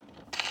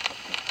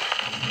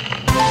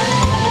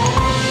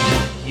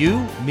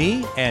You,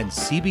 Me, and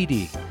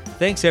CBD.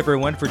 Thanks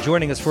everyone for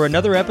joining us for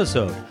another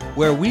episode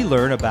where we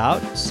learn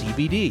about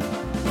CBD.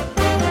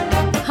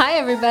 Hi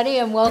everybody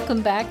and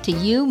welcome back to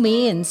You,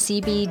 Me, and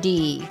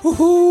CBD.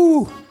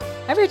 Woohoo!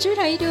 Hi Richard,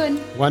 how you doing?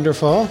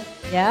 Wonderful.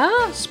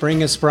 Yeah? Spring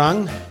has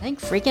sprung.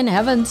 Thank freaking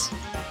heavens.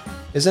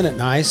 Isn't it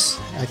nice?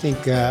 I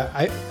think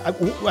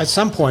at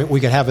some point we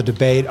could have a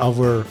debate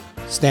over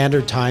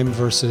standard time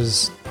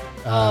versus,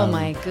 Oh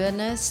my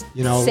goodness.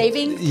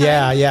 saving time?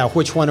 Yeah.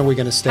 Which one are we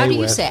going to stay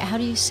with? How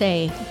do you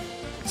say?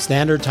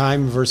 Standard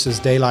time versus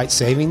daylight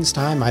savings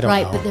time? I don't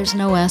know. Right, but there's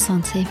no S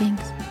on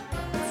savings.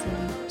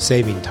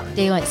 Saving time.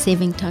 Daylight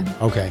saving time.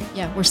 Okay.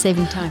 Yeah, we're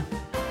saving time.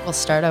 We'll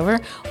start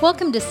over.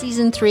 Welcome to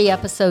Season 3,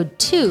 Episode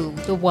 2,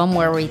 the one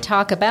where we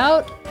talk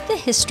about the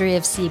history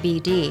of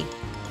CBD.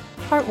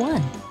 Part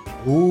 1.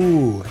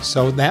 Ooh,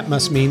 so that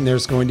must mean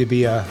there's going to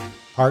be a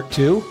part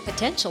 2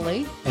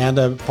 Potentially. and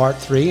a part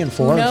 3 and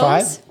 4 Who and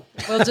knows? 5.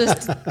 We'll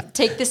just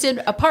take this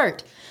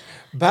apart.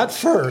 But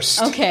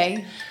first,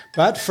 Okay.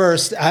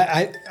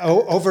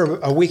 over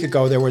a week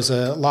ago, there was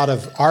a lot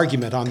of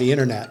argument on the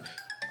internet,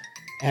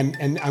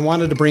 and I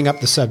wanted to bring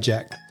up the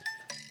subject,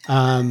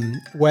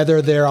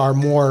 whether there are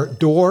more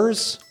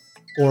doors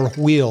or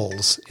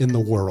wheels in the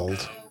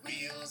world.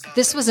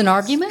 This was an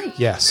argument?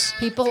 Yes.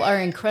 People are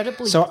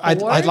incredibly So I'd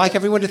bored. like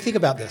everyone to think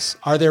about this.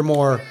 Are there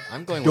more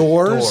I'm going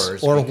doors with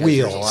doors or because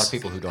wheels? There's a lot of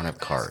people who don't have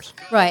cars.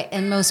 Right,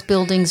 and most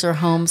buildings or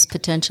homes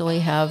potentially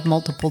have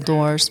multiple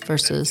doors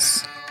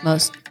versus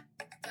most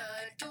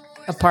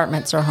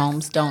apartments or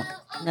homes don't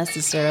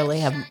necessarily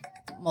have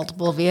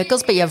multiple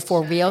vehicles, but you have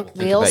four wheels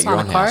Think about your on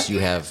own a car. house. You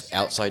have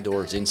outside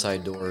doors,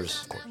 inside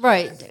doors.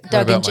 Right, What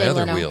Doug and about Jay my other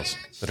Leno. wheels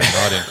that are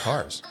not in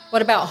cars?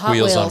 What about Hot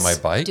Wheels Wheels? on my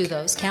bike? Do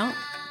those count?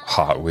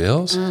 Hot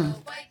Wheels?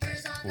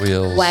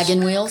 Wheels.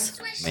 Wagon wheels?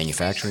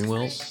 Manufacturing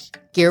wheels.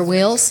 Gear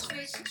wheels?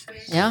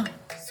 Yeah.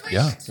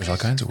 Yeah, there's all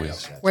kinds of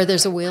wheels. Where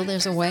there's a wheel,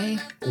 there's a way.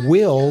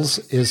 Wheels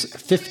is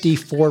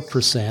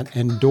 54%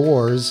 and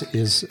doors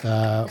is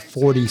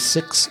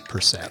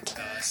 46%.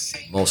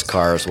 Most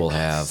cars will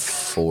have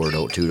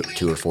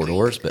two or four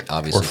doors, but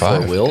obviously Or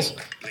five. four wheels,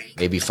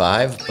 maybe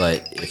five.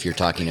 But if you're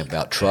talking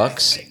about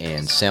trucks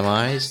and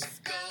semis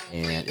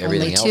and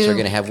everything else, two. they're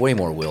going to have way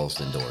more wheels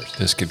than doors.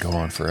 This could go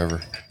on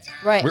forever.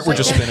 Right. We're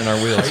just spinning our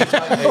wheels. If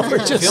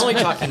you're only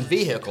talking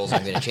vehicles,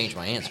 I'm going to change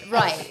my answer.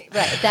 Right.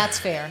 That's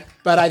fair.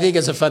 But I think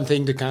it's a fun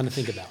thing to kind of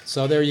think about.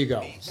 So there you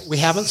go. We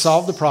haven't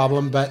solved the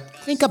problem, but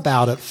think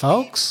about it,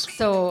 folks.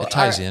 So It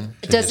ties in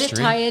to Does history.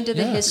 it tie into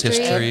the Yeah. history,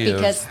 History of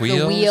because the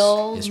wheels,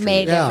 wheel history.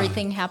 made Yeah.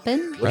 everything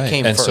happen? What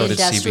came and first? so did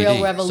Industrial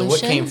CBD. Revolution. So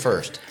what came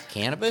first?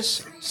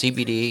 Cannabis,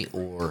 CBD,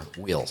 or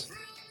wheels?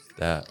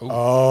 That.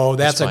 Oh,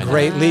 that's a find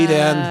great lead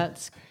in.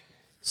 That's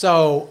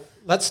So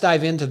let's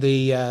dive into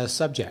the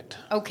subject,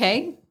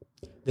 okay.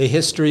 the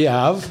history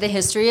of. The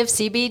history of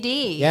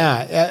CBD.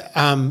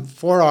 Yeah,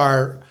 for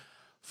our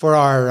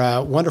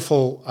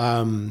wonderful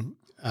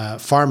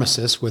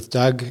pharmacists with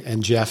Doug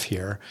and Jeff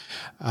here,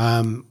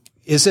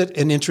 is it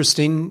an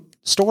interesting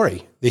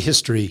story? The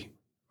history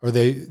or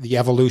the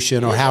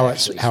evolution or how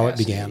it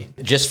began.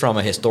 Just from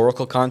a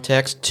historical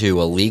context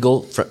to a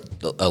legal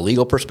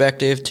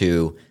perspective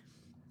to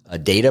a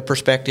data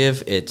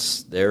perspective,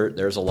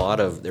 there's a lot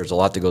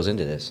that goes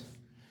into this.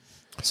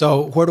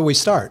 So where do we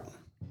start?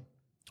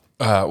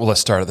 Well,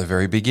 let's start at the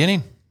very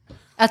beginning.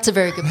 That's a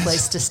very good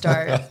place to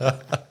start.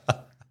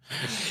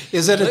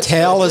 Is it a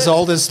tale as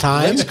old as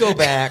time? Let's go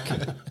back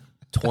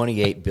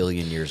 28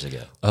 billion years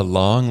ago. A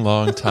long,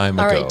 long time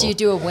All ago. right, do you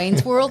do a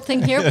Wayne's World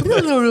thing here?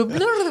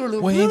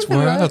 Wayne's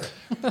World.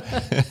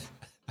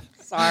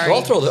 Sorry. So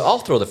I'll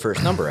throw the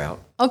first number out.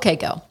 Okay,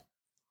 go.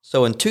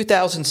 So in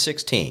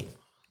 2016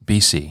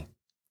 BC.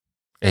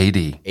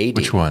 AD. AD.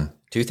 Which one?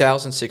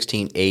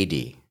 2016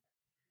 AD,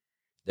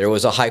 there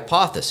was a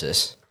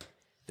hypothesis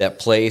that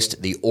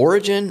placed the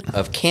origin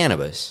of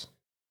cannabis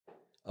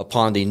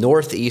upon the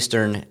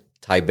northeastern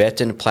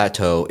Tibetan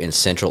Plateau in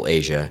Central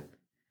Asia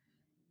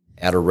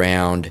at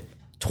around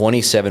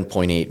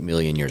 27.8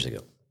 million years ago.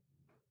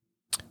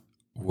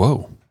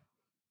 Whoa.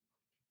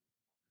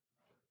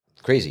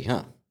 Crazy,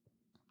 huh?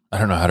 I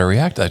don't know how to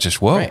react. I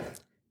just, whoa. Right.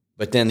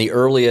 But then the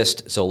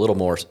earliest,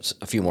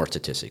 a few more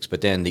statistics,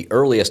 but then the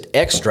earliest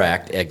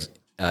extract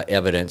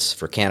evidence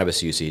for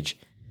cannabis usage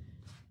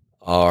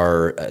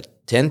are a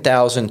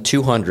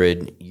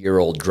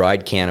 10,200-year-old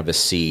dried cannabis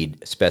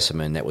seed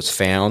specimen that was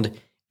found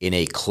in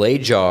a clay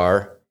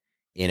jar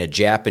in a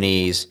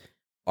Japanese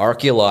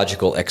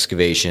archaeological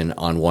excavation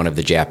on one of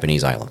the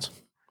Japanese islands.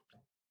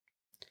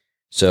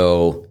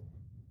 So,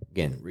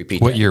 again,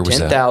 repeat What that. year was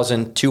that?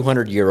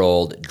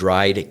 10,200-year-old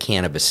dried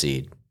cannabis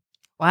seed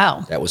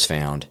Wow. that was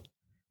found.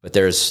 But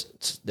there's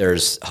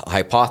a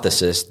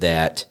hypothesis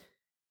that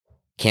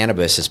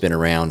cannabis has been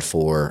around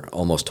for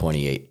almost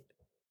 28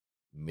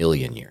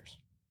 million years.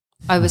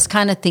 I was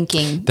kind of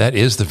thinking, That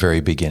is the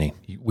very beginning.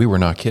 We were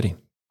not kidding.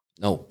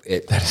 No,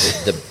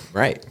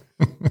 right.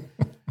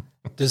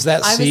 Does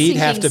that I was seed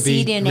have to thinking be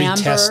seed in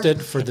amber.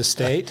 retested for the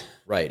state?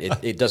 Right.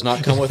 It does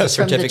not come with a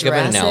From the certificate of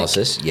Jurassic.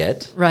 analysis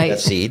yet. Right. That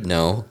seed,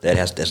 no, that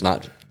has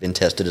not been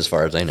tested as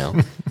far as I know.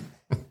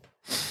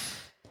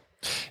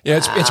 Yeah,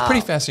 it's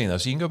pretty fascinating though.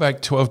 So you can go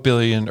back 12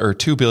 billion or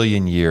 2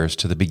 billion years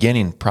to the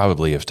beginning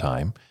probably of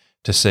time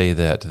to say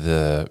that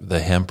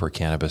the hemp or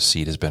cannabis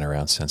seed has been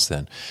around since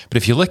then. But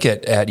if you look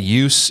at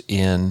use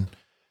in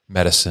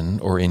medicine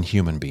or in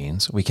human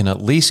beings, we can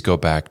at least go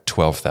back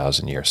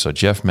 12,000 years. So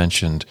Jeff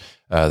mentioned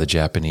the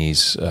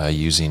Japanese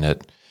using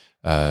it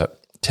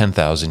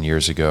 10,000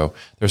 years ago.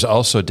 There's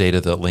also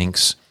data that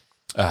links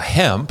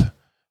hemp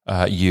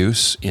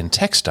use in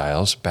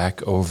textiles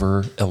back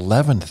over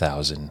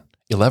 11,000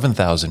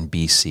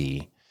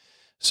 BC.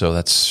 So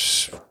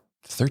that's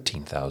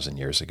 13,000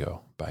 years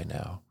ago by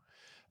now,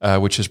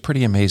 which is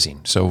pretty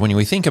amazing. So when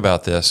we think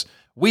about this,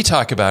 we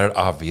talk about it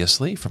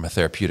obviously from a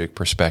therapeutic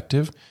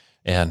perspective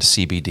and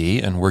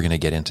CBD, and we're going to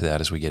get into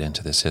that as we get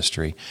into this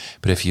history.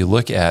 But if you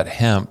look at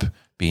hemp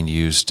being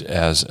used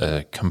as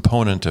a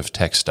component of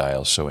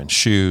textiles, so in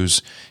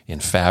shoes,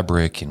 in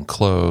fabric, in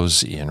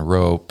clothes, in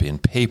rope, in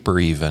paper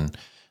even,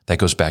 that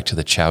goes back to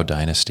the Chow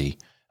dynasty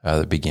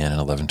that began in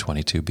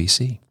 1122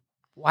 BC.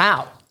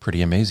 Wow.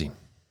 Pretty amazing.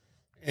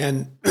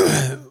 And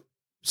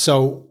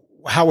so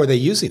how were they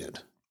using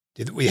it?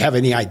 Did we have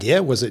any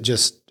idea? Was it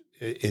just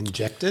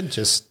injected?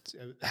 Just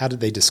how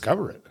did they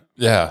discover it?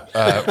 Yeah.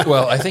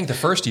 Well, I think the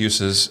first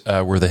uses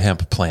were the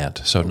hemp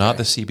plant. So not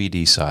the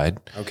CBD side,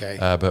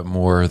 but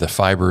more the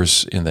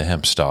fibers in the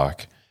hemp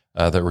stalk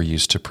that were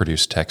used to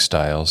produce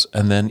textiles.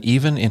 And then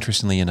even,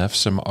 interestingly enough,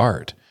 some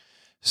art.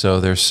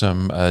 So there's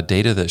some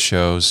data that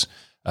shows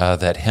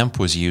that hemp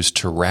was used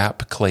to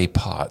wrap clay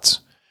pots,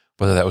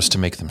 whether that was to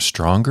make them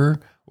stronger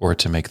or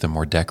to make them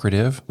more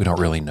decorative. We don't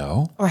really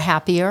know. Or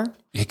happier.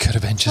 It could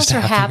have been just Those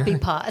are happier.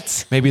 happy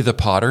pots. Maybe the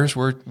potters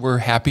were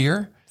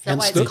happier. Is that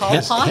why it's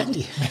called pot?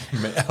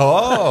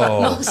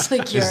 Oh, Mostly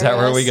curious. Is that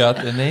where we got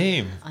the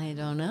name? I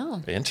don't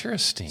know.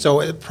 Interesting.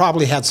 So it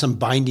probably had some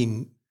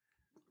binding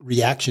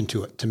reaction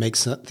to it to make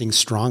things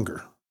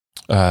stronger.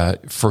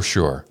 For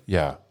sure.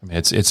 Yeah. I mean,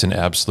 it's an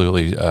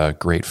absolutely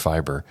great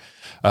fiber.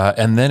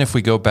 And then if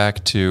we go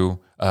back to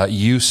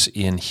use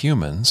in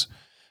humans,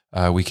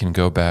 we can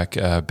go back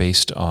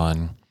based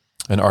on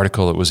an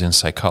article that was in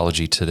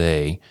Psychology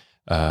Today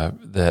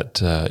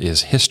that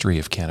is History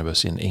of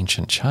Cannabis in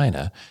Ancient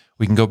China.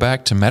 We can go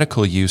back to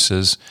medical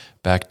uses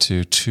back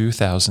to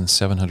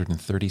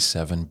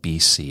 2737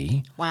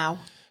 BC. Wow.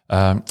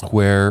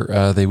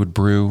 Where they would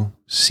brew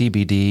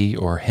CBD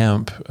or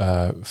hemp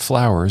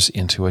flowers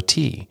into a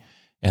tea.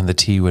 And the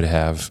tea would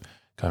have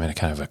kind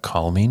of a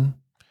calming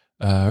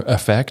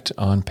effect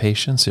on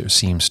patients. It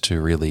seems to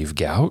relieve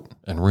gout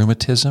and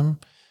rheumatism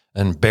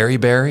and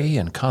beriberi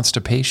and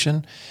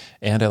constipation.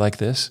 And I like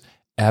this,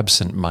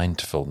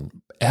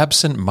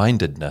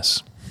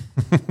 absent-mindedness.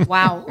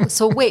 Wow.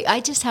 So wait, I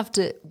just have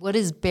to, what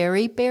is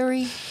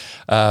beriberi?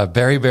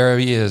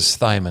 Beriberi is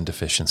thiamine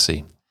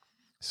deficiency.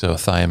 So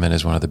thiamine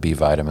is one of the B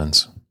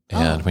vitamins.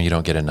 And when you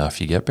don't get enough,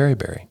 you get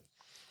beriberi.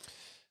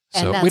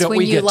 And So that's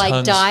when you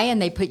tons- die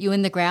and they put you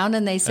in the ground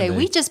and they say,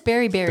 we just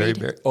buried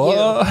Beriberi. you.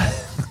 Oh,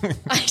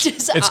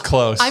 It's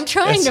close. I'm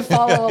trying to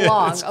follow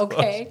along.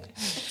 Okay.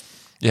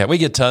 yeah, we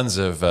get tons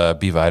of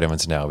B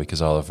vitamins now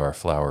because all of our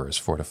flour is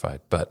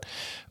fortified. But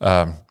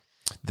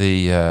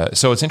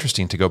so it's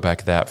interesting to go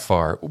back that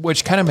far,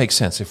 which kind of makes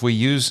sense. If we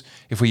use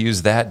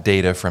that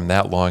data from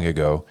that long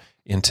ago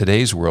in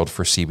today's world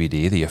for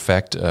CBD, the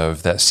effect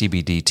of that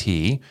CBD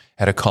tea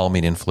had a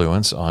calming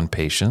influence on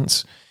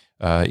patients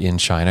in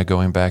China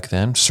going back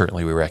then.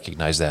 Certainly we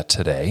recognize that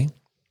today.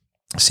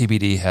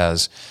 CBD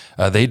has,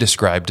 they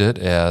described it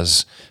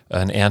as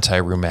an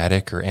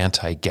anti-rheumatic or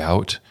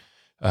anti-gout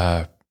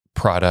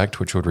product,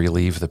 which would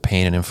relieve the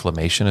pain and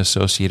inflammation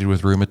associated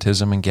with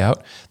rheumatism and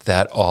gout.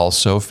 That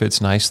also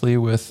fits nicely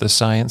with the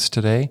science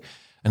today.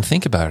 And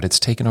think about it, it's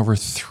taken over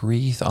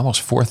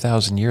almost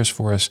 4,000 years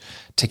for us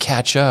to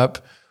catch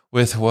up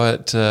with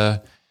what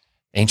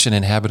ancient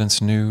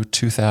inhabitants knew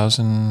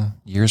 2,000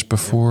 years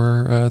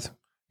before,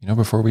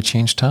 before we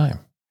changed time.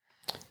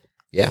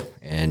 Yeah,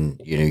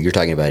 and you're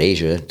talking about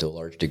Asia to a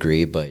large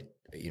degree, but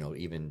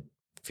even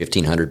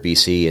 1500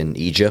 BC in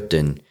Egypt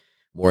and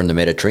more in the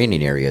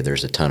Mediterranean area,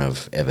 there's a ton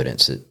of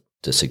evidence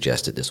to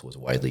suggest that this was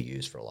widely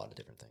used for a lot of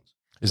different things.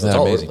 Isn't that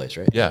all amazing? over the place,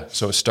 right? Yeah.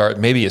 So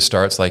it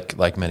starts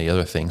like many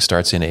other things,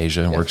 starts in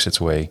Asia and works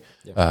its way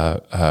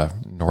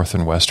north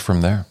and west from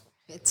there.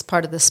 It's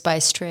part of the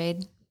spice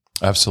trade.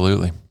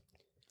 Absolutely.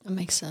 That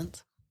makes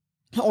sense.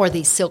 Or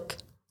the Silk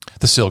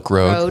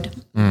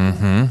Road.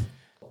 Mm-hmm.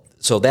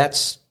 So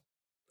that's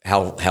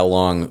how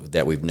long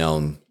that we've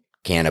known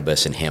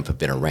cannabis and hemp have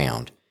been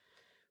around.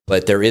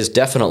 But there is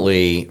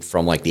definitely,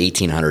 from like the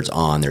 1800s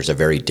on, there's a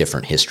very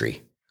different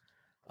history.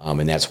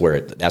 And that's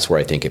where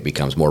I think it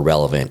becomes more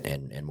relevant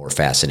and more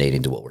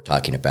fascinating to what we're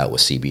talking about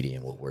with CBD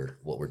and what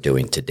we're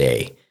doing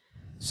today.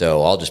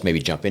 So I'll just maybe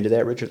jump into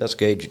that, Richard. That's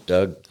good.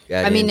 Doug,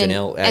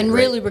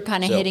 really we're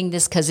kind of hitting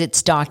this because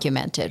it's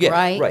documented,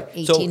 right? Right.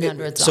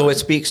 1800s. So it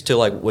speaks to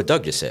like what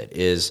Doug just said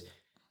is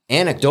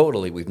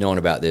anecdotally we've known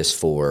about this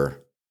for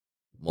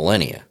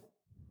millennia,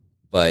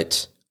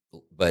 but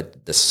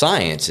the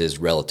science is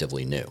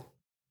relatively new.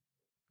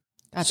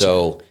 Gotcha.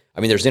 So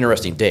there's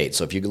interesting dates.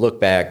 So if you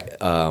look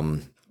back.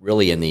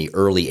 really in the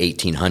early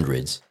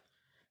 1800s,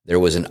 there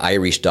was an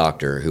Irish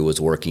doctor who was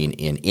working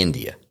in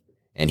India.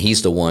 And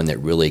he's the one that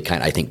really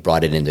kind of, I think,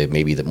 brought it into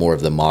maybe more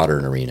of the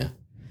modern arena.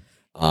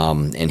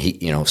 And he,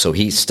 so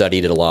he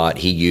studied it a lot.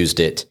 He used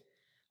it,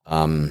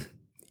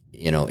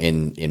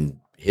 in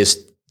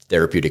his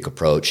therapeutic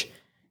approach.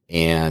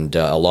 And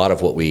a lot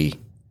of what we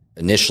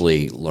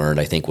initially learned,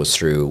 I think, was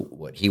through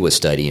what he was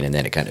studying, and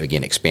then it kind of,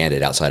 again,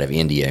 expanded outside of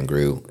India and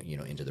grew,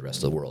 into the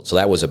rest of the world. So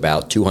that was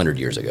about 200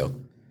 years ago.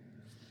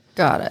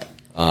 Got it.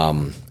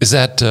 Is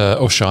that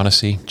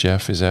O'Shaughnessy,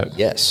 Jeff? Is that?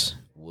 Yes,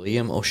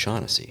 William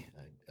O'Shaughnessy,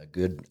 a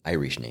good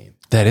Irish name.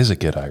 That is a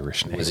good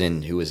Irish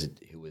name. Who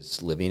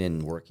was living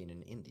and working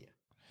in India.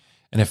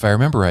 And if I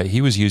remember right,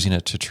 he was using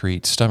it to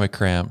treat stomach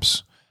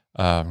cramps,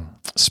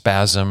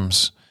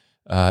 spasms,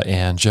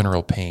 and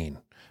general pain.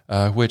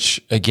 Which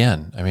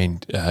again, I mean,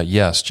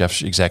 yes,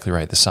 Jeff's exactly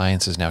right. The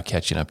science is now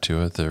catching up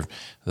to it. The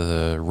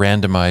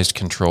randomized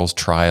controls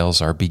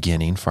trials are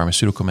beginning.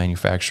 Pharmaceutical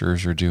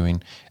manufacturers are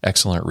doing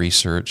excellent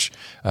research.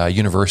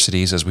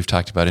 Universities, as we've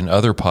talked about in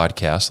other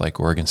podcasts, like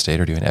Oregon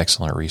State, are doing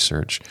excellent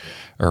research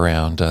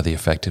around the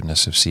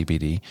effectiveness of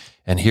CBD.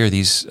 And here,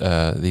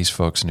 these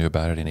folks knew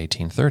about it in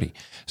 1830.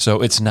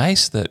 So it's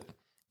nice that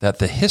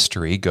the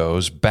history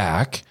goes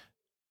back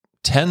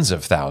tens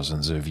of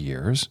thousands of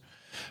years.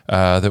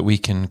 That we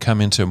can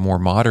come into a more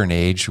modern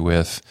age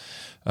with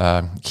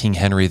King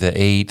Henry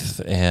VIII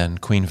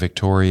and Queen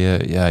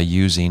Victoria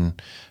using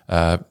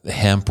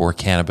hemp or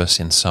cannabis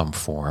in some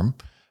form.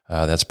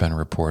 That's been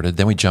reported.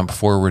 Then we jump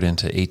forward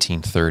into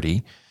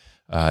 1830,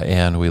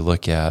 and we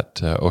look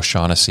at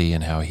O'Shaughnessy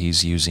and how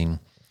he's using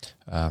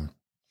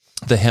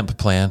the hemp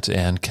plant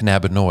and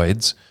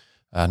cannabinoids,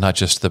 not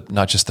just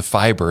the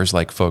fibers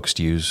like folks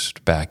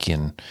used back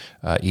in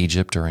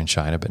Egypt or in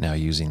China, but now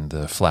using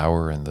the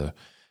flower and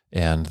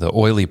the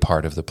oily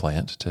part of the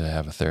plant to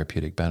have a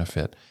therapeutic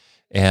benefit.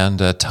 And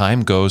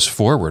time goes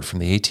forward from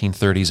the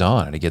 1830s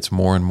on, and it gets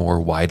more and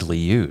more widely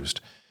used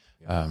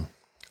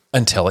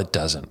until it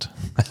doesn't.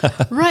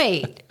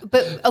 Right.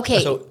 But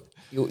okay. So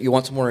you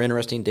want some more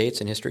interesting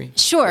dates in history?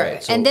 Sure.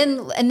 Right, so, and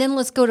then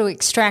let's go to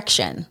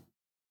extraction.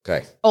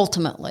 Okay.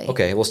 Ultimately.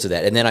 Okay, let's do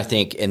that. And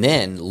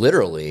then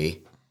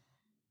literally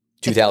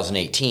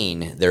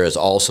 2018, there is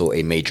also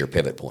a major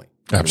pivot point.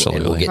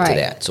 Absolutely. And we'll get Right. to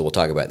that. So we'll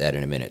talk about that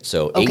in a minute.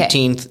 So Okay.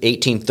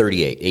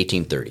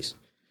 1830s,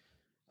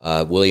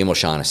 William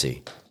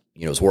O'Shaughnessy,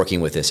 was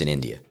working with this in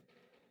India.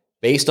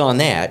 Based on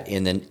that,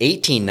 in the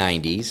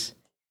 1890s,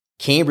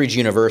 Cambridge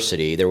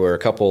University, there were a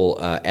couple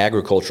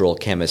agricultural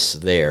chemists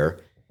there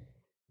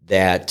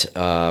that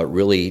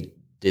really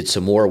did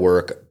some more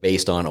work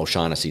based on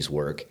O'Shaughnessy's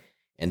work.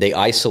 And they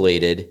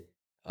isolated,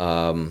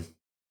 they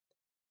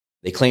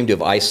claimed to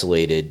have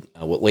isolated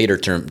what later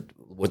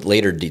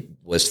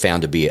was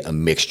found to be a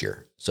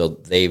mixture. So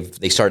they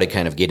started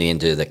kind of getting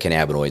into the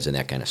cannabinoids and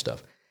that kind of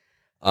stuff.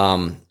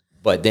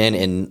 But then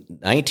in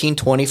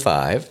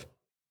 1925,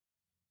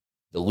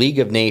 the League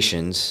of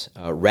Nations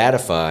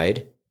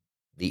ratified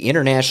the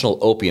International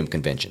Opium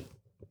Convention.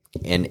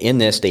 And in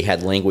this, they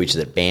had language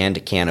that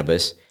banned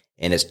cannabis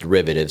and its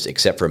derivatives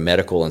except for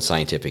medical and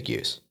scientific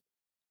use.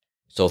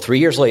 So 3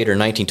 years later, in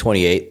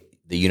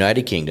 1928, the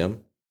United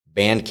Kingdom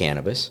banned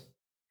cannabis.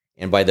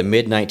 And by the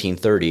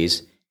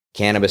mid-1930s,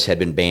 cannabis had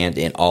been banned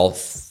in all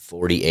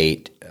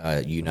 48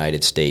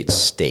 United States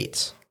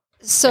states.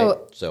 So,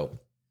 Okay? So,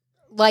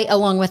 like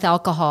along with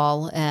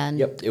alcohol and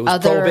yep, it was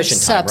other Prohibition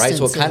time, right?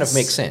 So it kind of substances.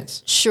 makes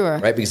sense, Sure.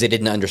 right? Because they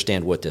didn't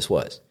understand what this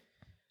was.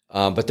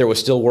 But there was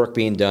still work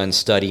being done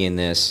studying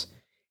this,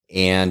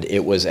 and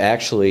it was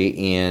actually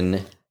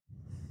in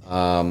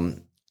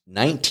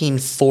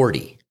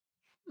 1940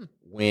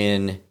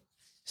 when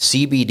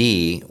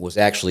CBD was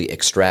actually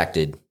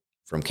extracted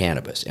from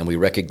cannabis, and we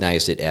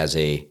recognized it as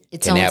a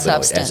Its own cannabinoid,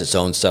 substance. as its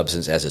own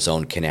substance, as its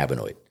own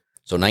cannabinoid.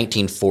 So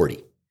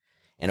 1940.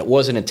 And it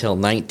wasn't until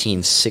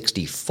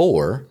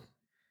 1964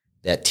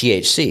 that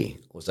THC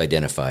was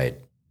identified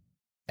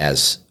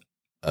as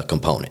a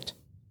component.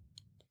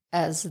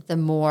 As the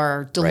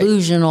more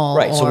delusional.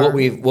 Right. So or-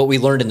 what we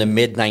learned in the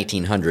mid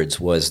 1900s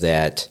was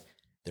that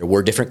there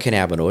were different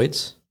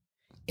cannabinoids,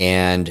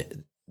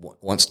 and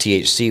once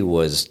THC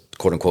was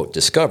quote unquote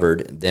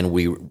discovered, then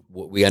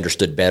we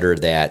understood better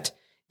that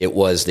it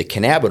was the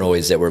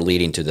cannabinoids that were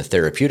leading to the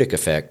therapeutic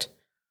effect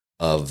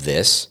of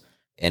this,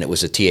 and it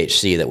was the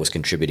THC that was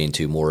contributing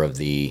to more of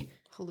the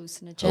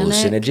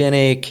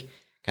hallucinogenic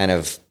kind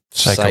of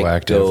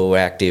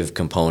psychoactive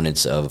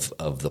components of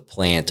the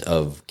plant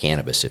of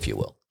cannabis, if you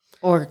will.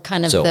 Or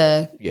kind of So,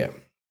 the yeah.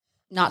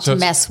 not So to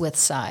it's- mess with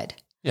side.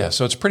 Yeah,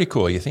 so it's pretty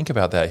cool. You think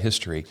about that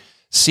history.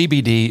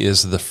 CBD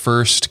is the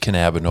first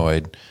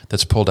cannabinoid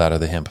that's pulled out of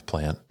the hemp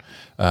plant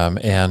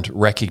and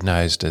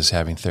recognized as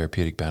having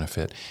therapeutic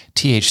benefit.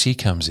 THC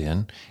comes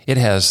in. It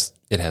has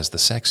the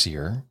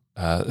sexier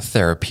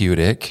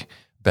therapeutic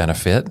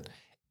benefit.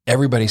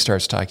 Everybody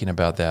starts talking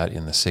about that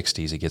in the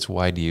 60s. It gets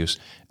wide use,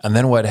 and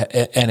then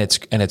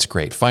it's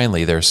great.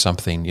 Finally, there's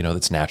something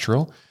that's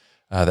natural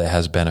that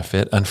has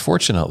benefit.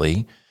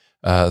 Unfortunately,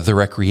 the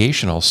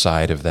recreational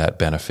side of that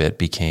benefit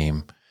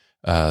became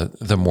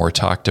the more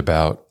talked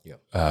about,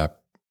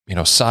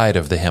 side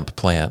of the hemp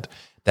plant,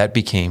 that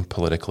became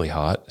politically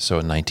hot. So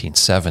in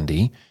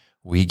 1970,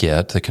 we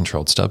get the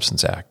Controlled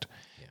Substance Act.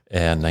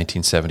 And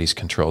 1970's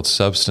Controlled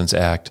Substance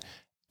Act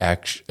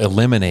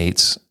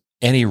eliminates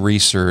any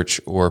research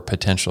or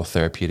potential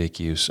therapeutic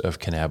use of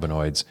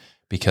cannabinoids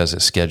because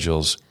it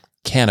schedules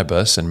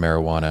cannabis and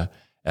marijuana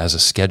as a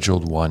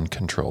Scheduled I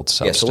controlled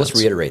substance. Yeah, so let's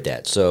reiterate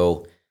that.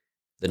 So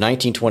the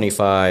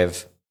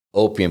 1925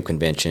 Opium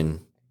Convention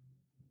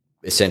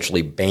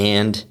essentially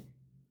banned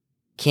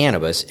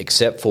cannabis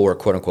except for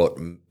quote-unquote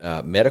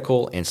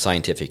medical and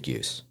scientific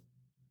use.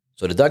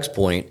 So to Doug's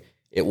point,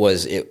 it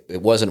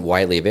wasn't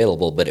widely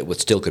available, but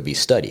it still could be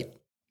studied.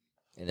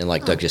 And then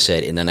like Doug just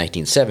said, in the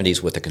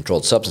 1970s with the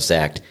Controlled Substance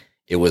Act,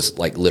 it was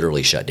like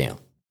literally shut down.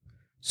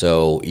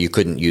 So you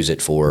couldn't use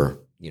it for,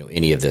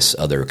 any of this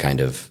other kind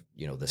of,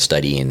 the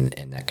study and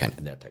that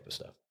type of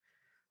stuff.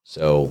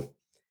 So,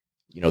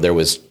 there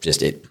was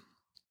just it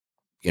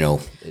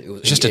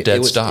was just a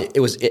dead stop.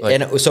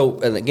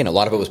 And again, a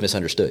lot of it was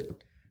misunderstood,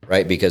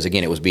 right? Because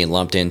again, it was being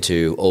lumped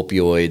into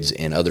opioids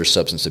and other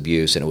substance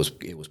abuse, and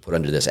it was put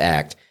under this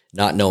act,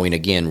 not knowing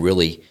again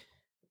really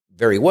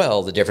very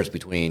well the difference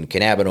between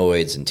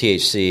cannabinoids and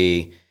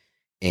THC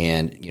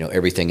and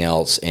everything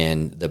else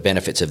and the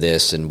benefits of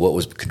this and what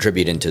was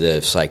contributing to the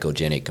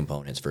psychogenic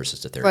components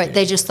versus the therapeutic. Right,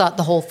 they just thought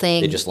the whole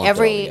thing. They just lumped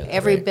it all together,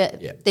 every right?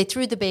 bit. Yeah. They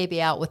threw the baby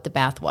out with the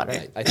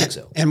bathwater. I think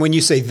so. And when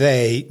you say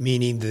they,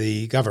 meaning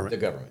the government. The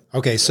government.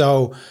 Okay,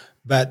 so,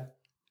 but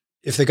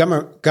if the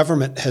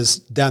government has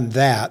done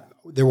that,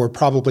 there were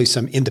probably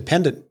some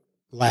independent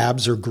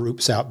labs or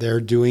groups out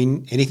there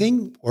doing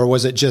anything? Or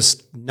was it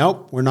just,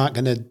 nope, we're not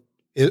going to,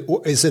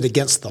 is it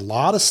against the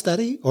law to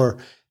study? Or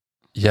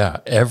yeah,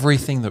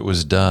 everything that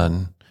was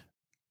done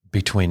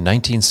between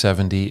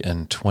 1970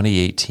 and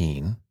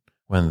 2018,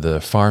 when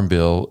the Farm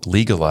Bill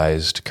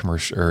legalized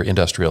commercial or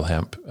industrial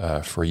hemp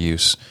for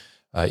use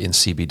in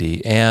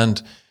CBD,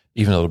 and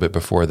even a little bit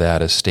before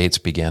that, as states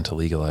began to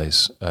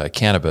legalize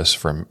cannabis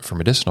for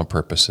medicinal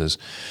purposes,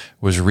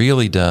 was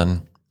really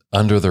done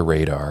under the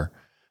radar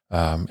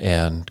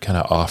and kind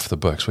of off the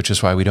books, which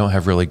is why we don't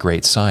have really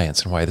great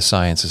science and why the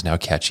science is now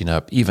catching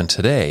up even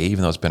today,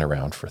 even though it's been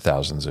around for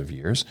thousands of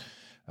years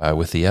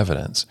with the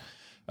evidence.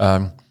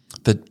 But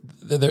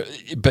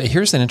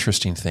here's an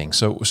interesting thing.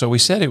 So we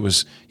said it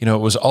was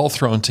all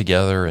thrown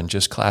together and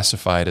just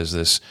classified as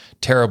this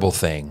terrible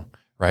thing,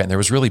 right? And there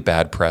was really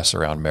bad press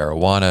around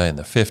marijuana in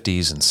the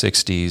 50s and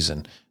 60s,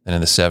 and then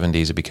in the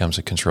 70s it becomes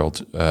a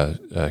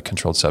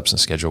controlled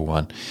substance, Schedule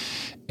I.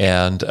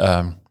 And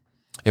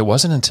it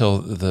wasn't until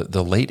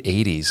the late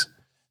 80s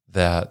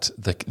that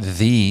the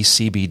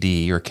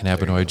CBD or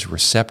cannabinoid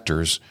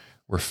receptors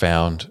were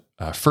found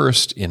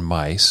first in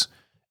mice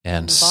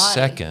and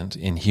second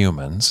in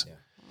humans.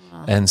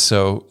 Yeah. And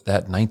so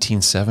that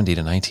 1970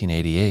 to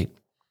 1988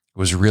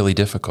 was really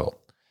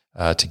difficult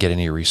to get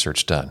any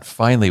research done.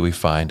 Finally, we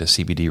find a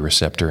CBD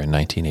receptor in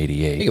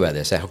 1988. Think about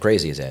this. How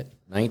crazy is that?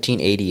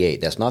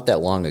 1988. That's not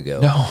that long ago.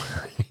 No.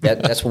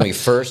 That's when we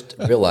first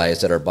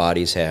realized that our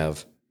bodies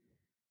have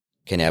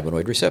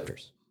cannabinoid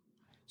receptors.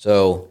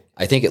 So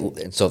I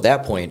think so at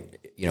that point,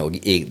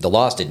 the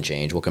laws didn't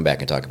change. We'll come back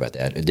and talk about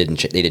that. They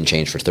didn't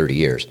change for 30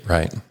 years.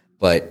 Right.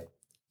 But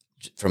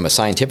from a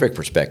scientific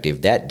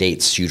perspective, that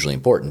date's hugely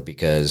important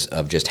because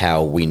of just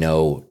how we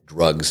know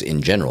drugs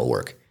in general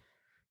work.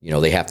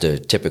 They have to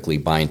typically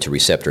bind to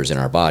receptors in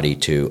our body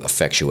to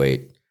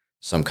effectuate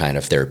some kind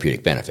of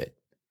therapeutic benefit.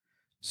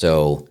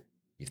 So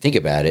you think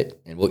about it,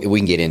 and we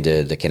can get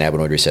into the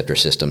cannabinoid receptor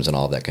systems and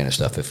all of that kind of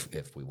stuff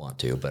if we want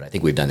to, but I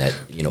think we've done that,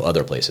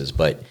 other places.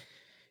 But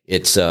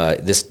it's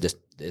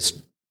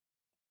this.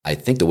 I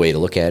think the way to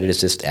look at it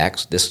is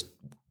this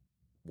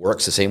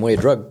works the same way a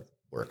drug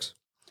works.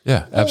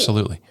 Yeah,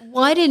 absolutely.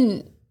 Why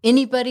didn't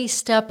anybody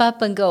step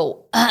up and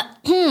go,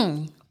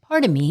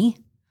 pardon me?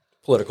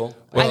 Political.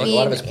 Well, a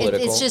lot of it's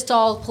political. It's just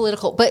all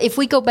political. but if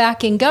we go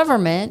back in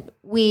government,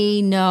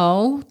 we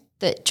know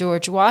that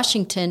George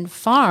Washington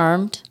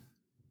farmed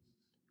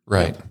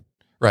Right.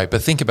 Right.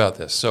 But think about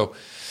this. So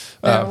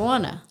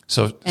marijuana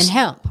and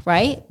hemp,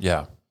 right?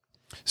 Yeah.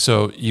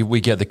 So we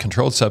get the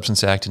Controlled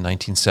Substance Act in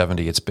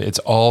 1970. It's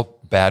all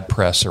bad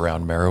press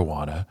around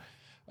marijuana.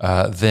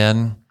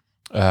 Then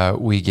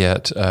we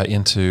get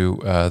into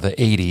the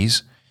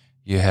 80s.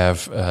 You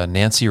have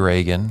Nancy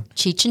Reagan,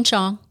 Cheech and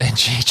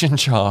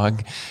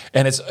Chong,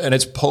 and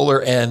it's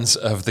polar ends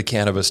of the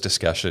cannabis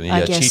discussion. You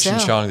got Cheech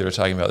and Chong that are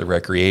talking about the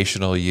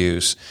recreational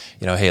use.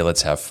 Hey,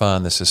 let's have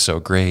fun. This is so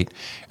great.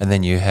 And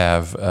then you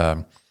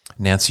have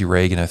Nancy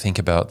Reagan. I think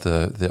about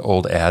the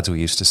old ads we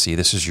used to see.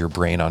 This is your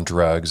brain on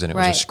drugs, and it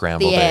was a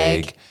scrambled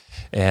egg.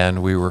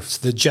 And we were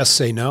the just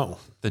say no.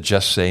 The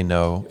just say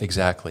no,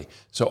 exactly.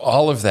 So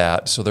all of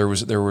that. So there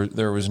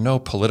was no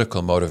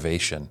political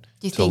motivation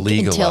to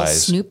legalize. Until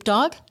Snoop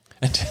Dogg?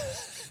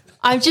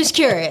 I'm just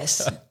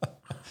curious.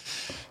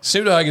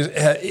 Snoop Dogg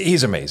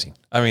he's amazing.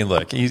 I mean,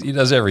 look, he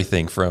does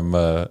everything from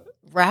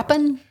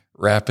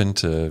rapping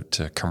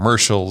to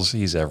commercials.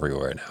 He's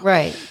everywhere now.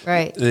 Right.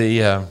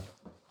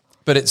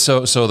 But But it's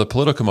so the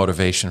political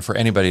motivation for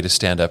anybody to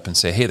stand up and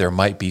say, hey, there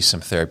might be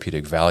some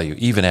therapeutic value,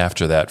 even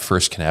after that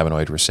first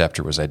cannabinoid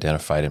receptor was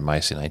identified in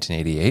mice in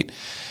 1988,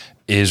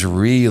 is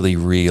really,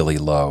 really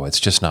low. It's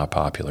just not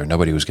popular.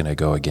 Nobody was going to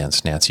go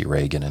against Nancy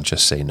Reagan and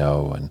just say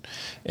no.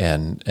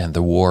 And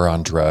the war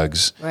on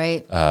drugs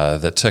Right.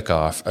 That took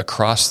off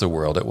across the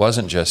world. It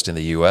wasn't just in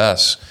the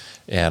U.S.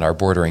 and our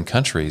bordering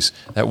countries.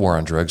 That war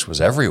on drugs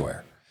was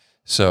everywhere.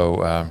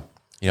 So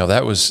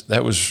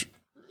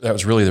that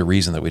was really the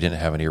reason that we didn't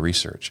have any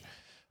research.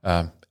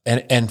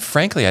 And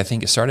frankly, I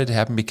think it started to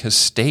happen because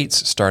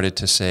states started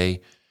to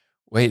say,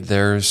 wait,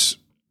 there's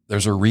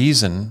a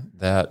reason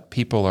that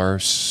people are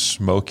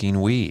smoking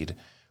weed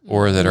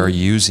or that are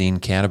using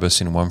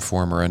cannabis in one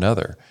form or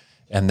another.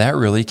 And that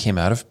really came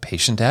out of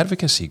patient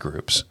advocacy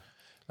groups,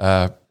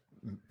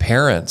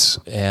 parents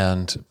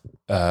and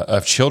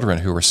of children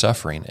who were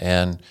suffering,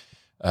 and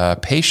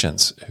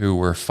patients who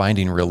were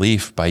finding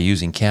relief by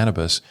using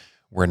cannabis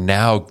were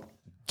now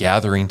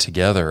gathering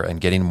together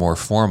and getting more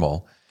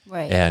formal,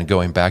 Right. and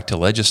going back to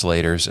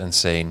legislators and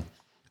saying,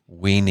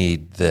 we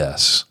need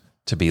this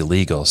to be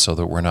legal so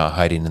that we're not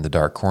hiding in the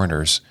dark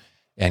corners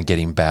and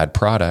getting bad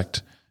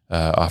product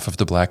off of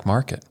the black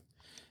market.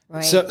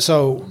 Right.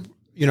 So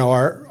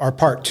our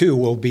part two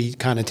will be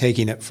kind of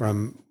taking it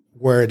from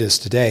where it is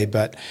today.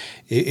 But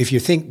if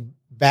you think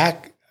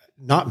back,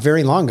 not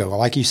very long ago,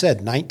 like you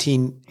said,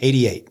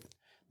 1988,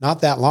 not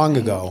that long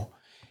ago,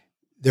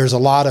 there's a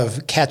lot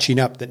of catching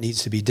up that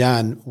needs to be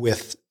done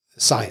with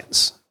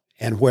science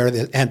and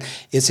and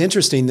it's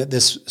interesting that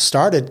this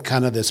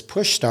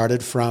push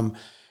started from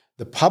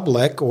the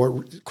public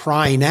or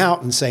crying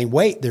out and saying,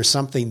 wait, there's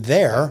something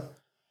there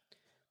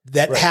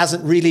that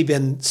hasn't really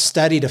been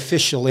studied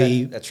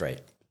officially. That's right.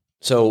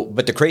 So,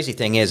 but the crazy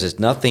thing is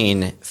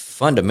nothing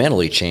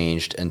fundamentally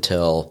changed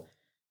until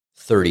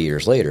 30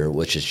 years later,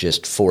 which is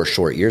just 4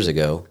 short years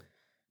ago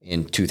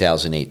in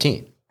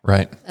 2018.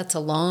 Right. That's a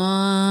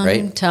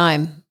long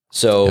time.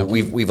 So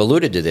we've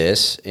alluded to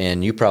this,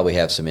 and you probably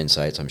have some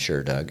insights, I'm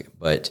sure, Doug.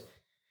 But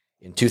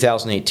in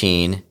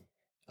 2018,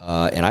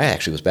 and I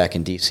actually was back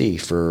in D.C.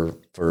 for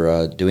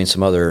doing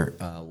some other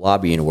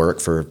lobbying work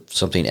for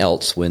something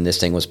else when this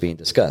thing was being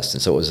discussed,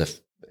 and so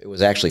it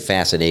was actually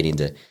fascinating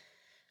to,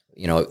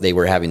 they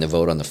were having the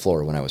vote on the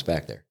floor when I was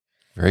back there.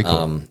 Very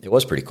cool. It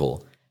was pretty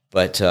cool.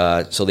 But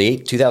so the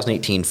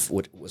 2018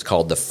 what was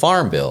called the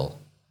Farm Bill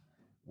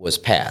was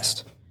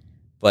passed.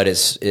 But I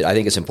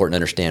think it's important to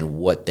understand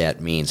what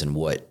that means and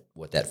what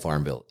that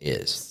Farm Bill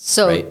is.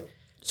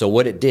 So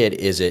what it did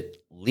is it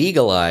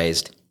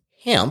legalized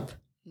hemp,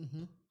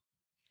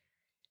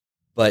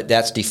 but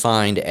that's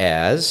defined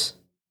as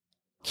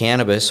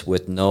cannabis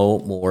with no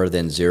more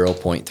than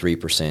 0.3%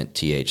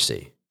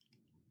 THC.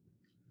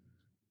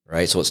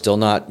 Right? So it's still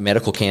not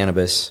medical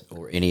cannabis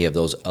or any of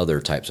those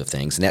other types of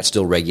things. And that's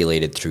still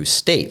regulated through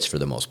states for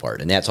the most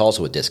part. And that's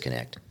also a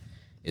disconnect,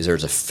 is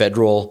there's a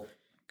federal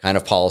kind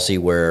of policy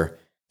where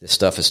this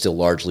stuff is still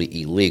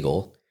largely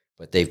illegal,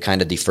 but they've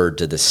kind of deferred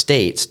to the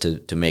states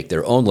to make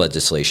their own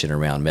legislation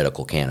around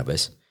medical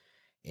cannabis,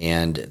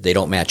 and they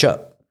don't match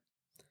up.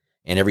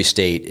 And every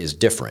state is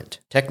different,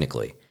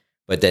 technically.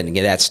 But then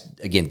again, that's,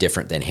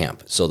 different than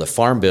hemp. So the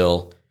Farm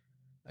Bill,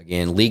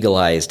 again,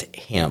 legalized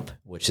hemp,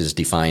 which is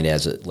defined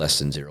as less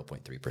than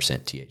 0.3%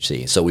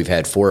 THC. So we've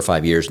had 4 or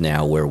 5 years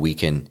now where we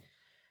can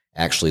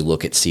actually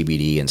look at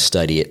CBD and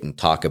study it and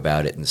talk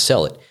about it and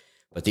sell it.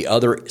 But the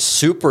other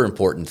super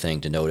important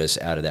thing to notice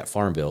out of that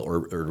Farm Bill,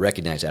 or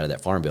recognize out of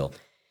that Farm Bill,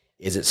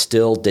 is it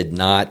still did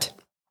not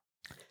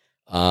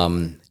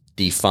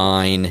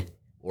define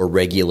or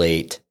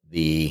regulate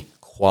the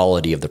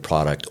quality of the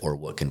product or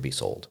what can be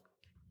sold.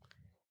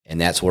 And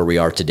that's where we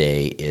are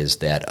today, is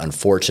that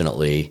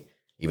unfortunately,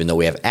 even though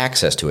we have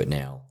access to it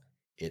now,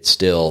 it's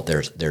still,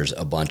 there's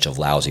a bunch of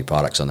lousy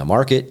products on the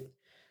market.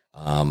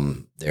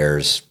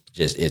 It's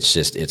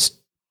just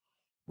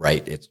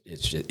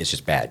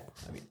bad.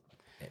 I mean,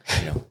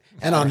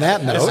 And on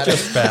that note, I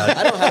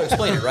don't know how to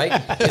explain it, right?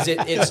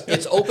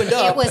 It's opened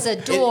up. It was a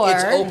door.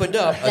 It's opened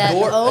up. that A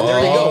door. opened. There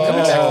you go.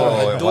 Coming back from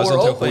a it door wasn't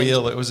opened. a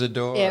wheel, it was a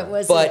door. It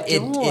was But a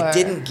door. it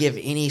didn't give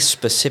any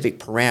specific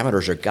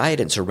parameters or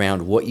guidance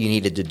around what you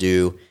needed to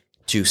do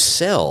to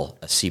sell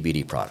a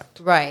CBD product.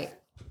 Right.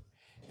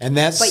 and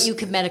that's But you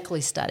could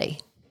medically study.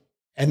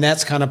 and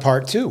that's kind of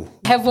part two.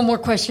 I have one more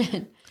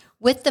question.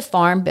 With the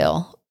Farm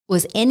Bill,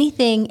 was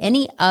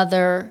any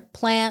other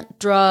plant,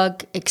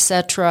 drug,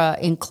 etc.,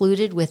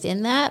 included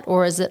within that,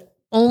 or is it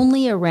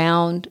only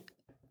around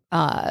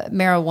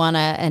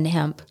marijuana and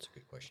hemp?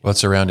 Well,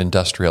 it's around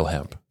industrial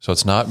hemp. So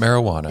it's not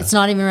marijuana. It's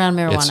not even around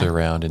marijuana, It's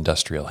around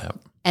industrial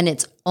hemp. and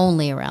it's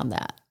only around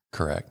that.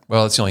 Correct.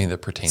 Well, it's the only thing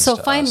that pertains So to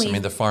us. finally, I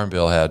mean, the Farm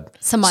Bill had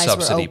some eyes were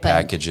subsidy opened.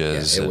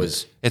 packages. Yeah, it and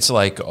was- It's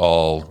like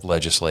all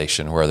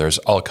legislation where there's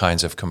all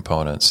kinds of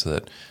components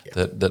that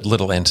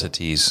little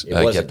entities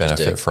wasn't get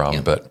benefit just a from.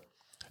 hemp. But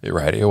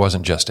it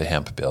wasn't just a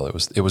hemp bill.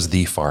 It was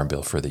the Farm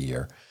Bill for the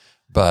year.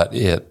 But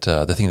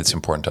the thing that's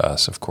important to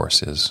us, of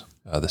course, is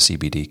the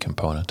CBD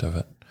component of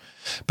it.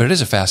 But it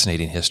is a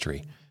fascinating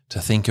history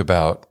to think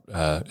about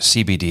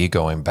CBD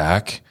going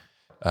back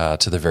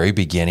to the very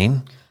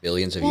beginning.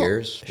 Billions of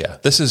years. Yeah,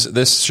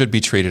 this should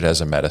be treated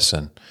as a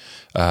medicine.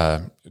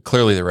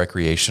 Clearly, the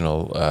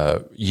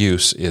recreational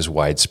use is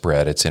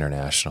widespread; it's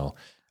international,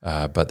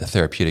 but the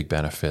therapeutic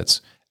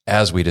benefits,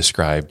 as we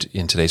described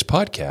in today's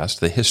podcast,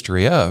 the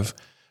history of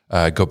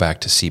go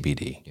back to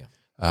CBD,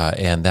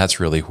 and that's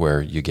really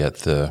where you get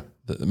the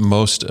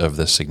most of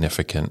the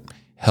significant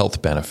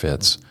health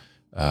benefits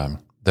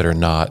that are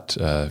not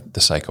the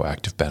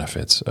psychoactive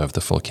benefits of the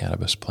full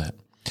cannabis plant.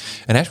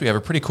 And actually, we have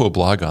a pretty cool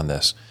blog on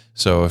this.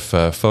 So if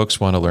folks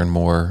want to learn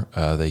more,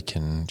 they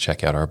can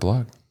check out our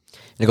blog.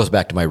 And it goes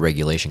back to my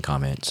regulation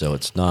comment. So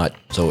it's not,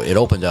 so it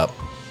opened up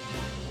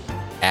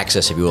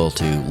access, if you will,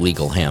 to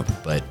legal hemp,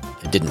 but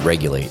it didn't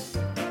regulate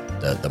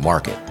the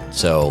market.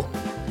 So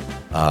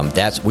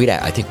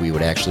I think we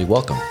would actually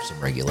welcome some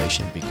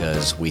regulation,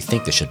 because we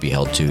think this should be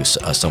held to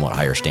a somewhat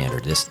higher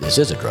standard. This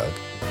is a drug.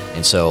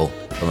 And so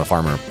from a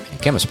farmer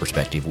and chemist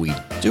perspective, we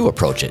do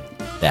approach it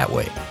that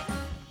way.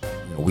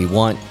 We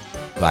want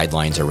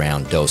guidelines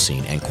around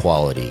dosing and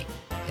quality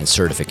and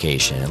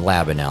certification and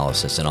lab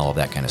analysis and all of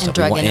that kind of stuff.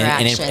 Drug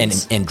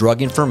interactions. And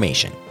drug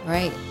information.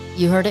 Right.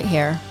 You heard it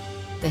here.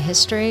 The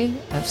history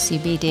of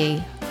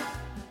CBD,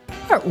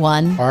 part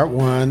 1. Part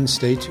 1.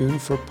 Stay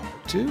tuned for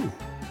part 2.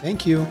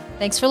 Thank you.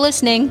 Thanks for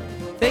listening.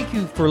 Thank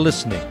you for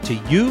listening to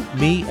You,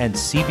 Me, and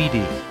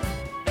CBD.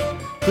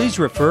 Please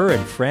refer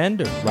and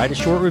friend or write a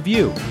short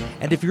review.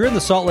 And if you're in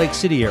the Salt Lake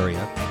City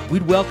area,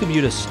 we'd welcome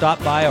you to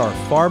stop by our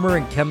Farmer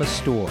and Chemist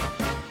store.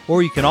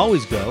 Or you can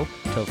always go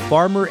to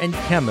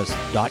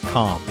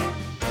farmerandchemist.com.